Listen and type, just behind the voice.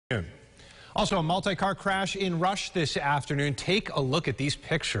Also, a multi-car crash in Rush this afternoon. Take a look at these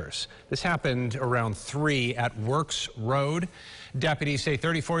pictures. This happened around 3 at Works Road. Deputies say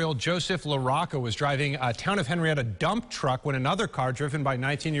 34-year-old Joseph LaRocca was driving a Town of Henrietta dump truck when another car driven by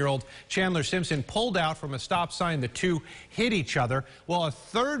 19-year-old Chandler Simpson pulled out from a stop sign. The two hit each other, while a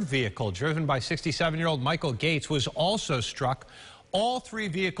third vehicle driven by 67-year-old Michael Gates was also struck. All three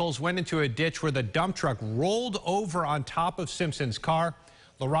vehicles went into a ditch where the dump truck rolled over on top of Simpson's car.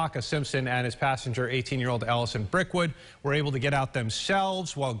 LaRocca, Simpson, and his passenger, 18-year-old Allison Brickwood, were able to get out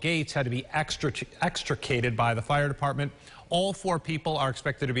themselves, while Gates had to be extricated by the fire department. All 4 people are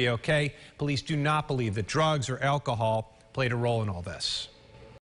expected to be okay. Police do not believe that drugs or alcohol played a role in all this.